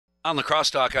On the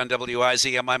crosstalk on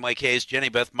WIZM, I'm Mike Hayes. Jenny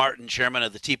Beth Martin, chairman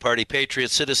of the Tea Party Patriot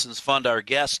Citizens Fund, our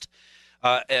guest.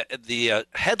 The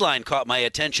headline caught my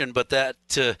attention, but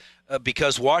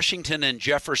because Washington and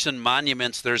Jefferson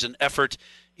monuments, there's an effort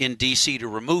in D.C. to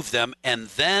remove them, and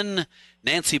then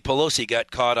Nancy Pelosi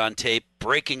got caught on tape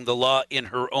breaking the law in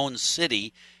her own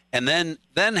city, and then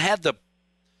had the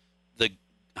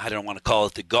I don't want to call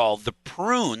it the gall, the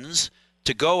prunes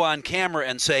to go on camera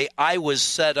and say, I was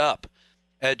set up.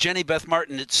 Jenny Beth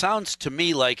Martin, it sounds to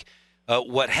me like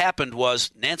what happened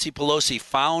was Nancy Pelosi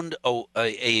found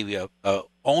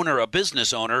a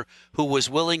business owner who was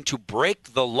willing to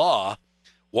break the law,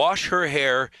 wash her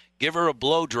hair, give her a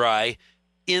blow dry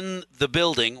in the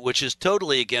building, which is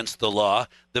totally against the law.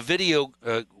 The video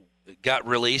got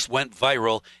released, went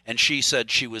viral, and she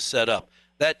said she was set up.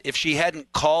 That if she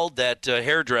hadn't called that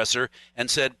hairdresser and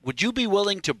said, would you be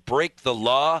willing to break the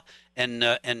law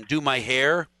and do my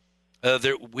hair?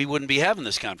 We wouldn't be having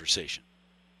this conversation.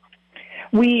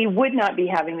 We would not be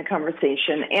having the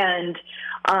conversation. And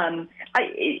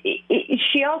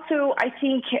she also, I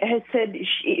think, has said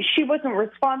she wasn't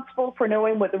responsible for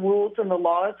knowing what the rules and the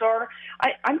laws are.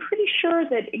 I'm pretty sure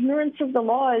that ignorance of the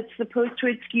law is supposed to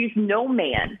excuse no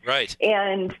man. Right.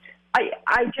 And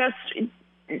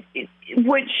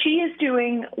what she is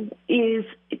doing is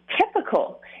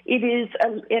typical. It is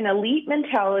an elite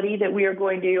mentality that we are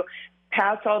going to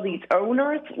pass all these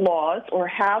onerous laws or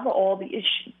have all the.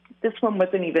 This one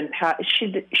wasn't even passed.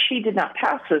 She did not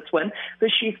pass this one,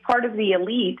 but she's part of the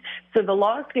elite. So the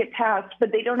laws get passed,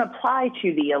 but they don't apply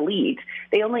to the elite.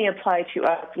 They only apply to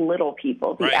us little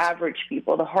people, the average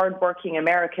people, the hardworking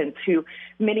Americans, who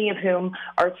many of whom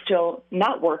are still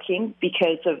not working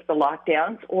because of the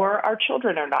lockdowns, or our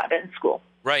children are not in school.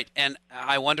 Right, and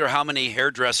I wonder how many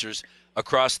hairdressers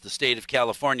across the state of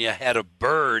California had a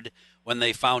bird when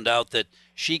they found out that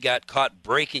she got caught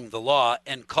breaking the law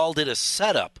and called it a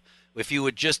setup. If you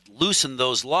would just loosen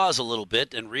those laws a little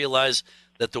bit and realize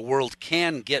that the world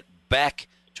can get back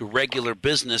to regular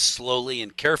business slowly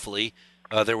and carefully,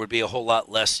 there would be a whole lot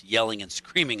less yelling and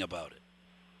screaming about it.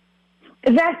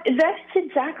 That's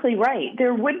exactly right.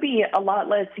 There would be a lot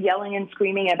less yelling and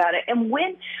screaming about it. And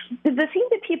the thing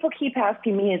that people keep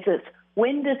asking me is this: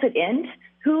 when does it end?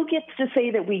 Who gets to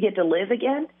say that we get to live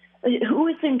again? Who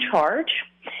is in charge?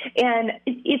 And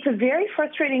it's a very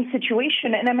frustrating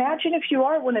situation. And imagine if you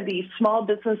are one of these small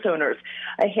business owners,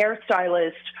 a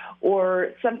hairstylist,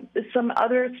 or some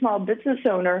other small business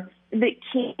owner that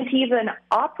can't even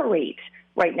operate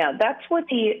right now. That's what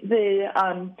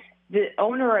the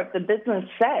owner of the business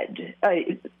said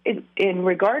in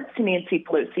regards to Nancy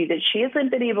Pelosi, that she hasn't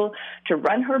been able to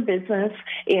run her business.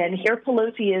 And here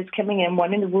Pelosi is coming in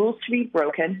wanting the rules to be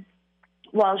broken,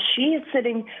 while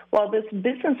this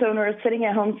business owner is sitting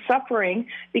at home suffering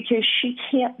because she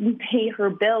can't pay her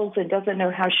bills and doesn't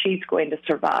know how she's going to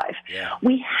survive. Yeah.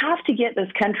 We have to get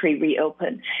this country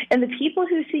reopened. And the people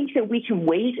who think that we can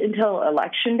wait until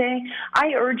Election Day,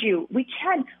 I urge you, we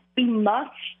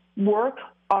must work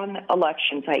on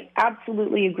elections. I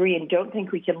absolutely agree and don't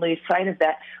think we can lose sight of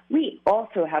that. We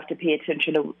also have to pay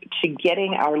attention to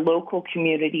getting our local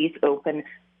communities open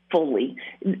fully.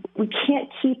 We can't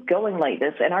keep going like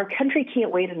this, and our country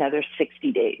can't wait another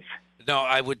 60 days. No,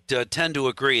 I would tend to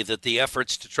agree that the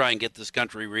efforts to try and get this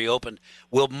country reopened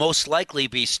will most likely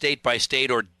be state by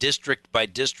state or district by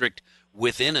district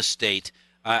within a state.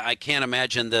 I can't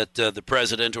imagine that the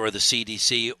president or the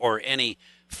CDC or any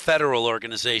federal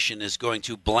organization is going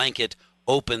to blanket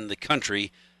open the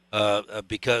country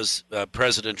because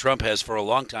President Trump has for a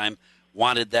long time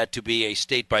wanted that to be a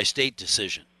state by state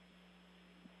decision.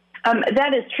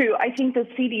 That is true. I think the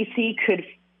CDC could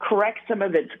correct some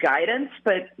of its guidance,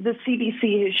 but the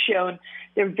CDC has shown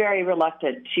they're very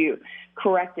reluctant to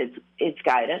correct its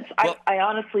guidance. Well, I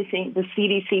honestly think the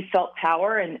CDC felt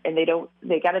power, and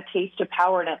they got a taste of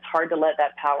power, and it's hard to let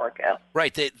that power go.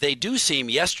 Right. They do seem,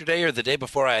 yesterday or the day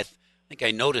before, I think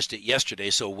I noticed it yesterday,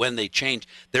 so when they changed,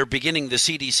 the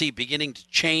CDC beginning to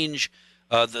change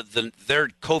their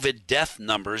COVID death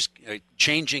numbers,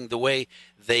 changing the way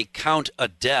they count a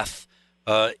death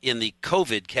in the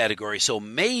COVID category. So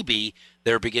maybe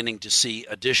they're beginning to see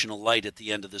additional light at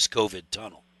the end of this COVID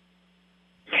tunnel.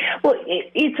 Well,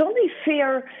 it's only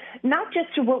fair, not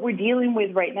just to what we're dealing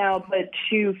with right now, but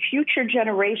to future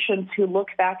generations who look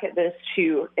back at this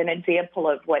to an example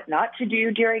of what not to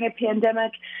do during a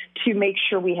pandemic, to make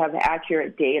sure we have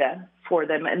accurate data for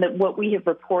them, and that what we have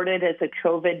reported as a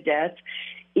COVID death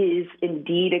is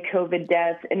indeed a COVID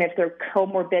death. And if there are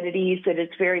comorbidities, that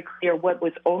it's very clear what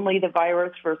was only the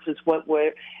virus versus what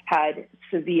had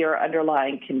severe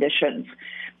underlying conditions.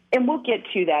 And we'll get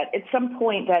to that. At some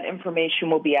point, that information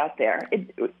will be out there.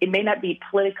 It may not be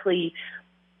politically,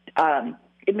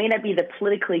 it may not be the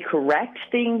politically correct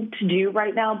thing to do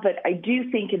right now, but I do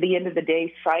think at the end of the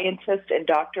day, scientists and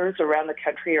doctors around the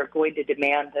country are going to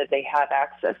demand that they have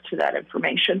access to that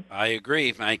information. I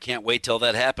agree. I can't wait till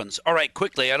that happens. All right,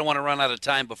 quickly, I don't want to run out of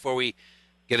time before we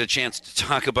get a chance to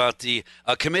talk about the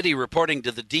committee reporting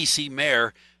to the D.C.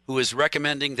 mayor who is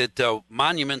recommending that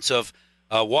monuments of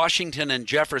Washington and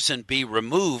Jefferson be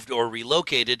removed or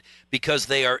relocated because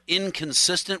they are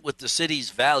inconsistent with the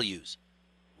city's values.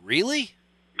 Really?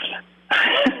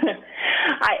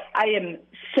 I am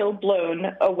so blown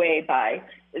away by.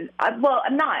 Well,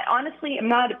 I'm not. Honestly, I'm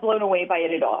not blown away by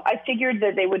it at all. I figured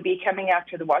that they would be coming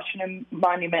after the Washington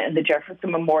Monument and the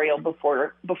Jefferson Memorial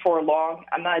before long.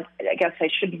 I'm not. I guess I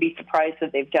shouldn't be surprised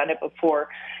that they've done it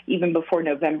even before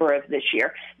November of this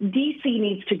year. D.C.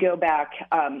 needs to go back.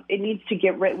 It needs to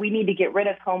get rid. We need to get rid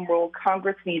of home rule.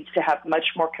 Congress needs to have much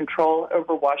more control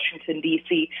over Washington,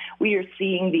 D.C. We are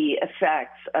seeing the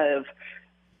effects of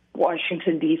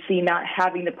Washington, D.C. not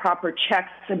having the proper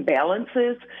checks and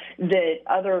balances that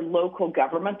other local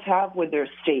governments have with their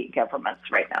state governments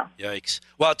right now. Yikes.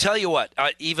 Well, I'll tell you what,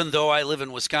 even though I live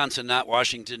in Wisconsin, not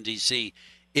Washington, D.C.,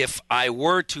 if I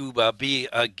were to be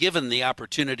given the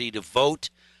opportunity to vote,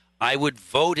 I would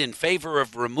vote in favor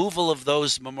of removal of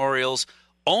those memorials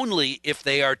only if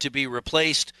they are to be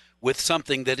replaced with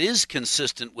something that is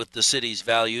consistent with the city's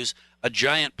values, a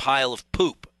giant pile of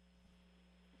poop.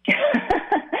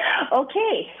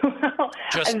 Okay. Well,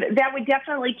 that would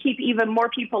definitely keep even more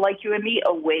people like you and me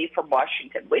away from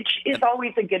Washington, which is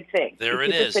always a good thing. There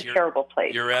it is. It's a terrible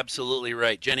place. You're absolutely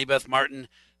right. Jenny Beth Martin,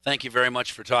 thank you very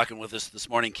much for talking with us this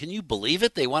morning. Can you believe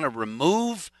it? They want to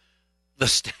remove the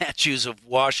statues of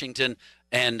Washington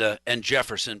and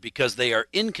Jefferson because they are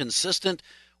inconsistent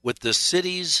with the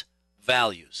city's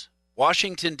values.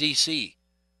 Washington, D.C.,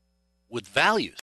 with values.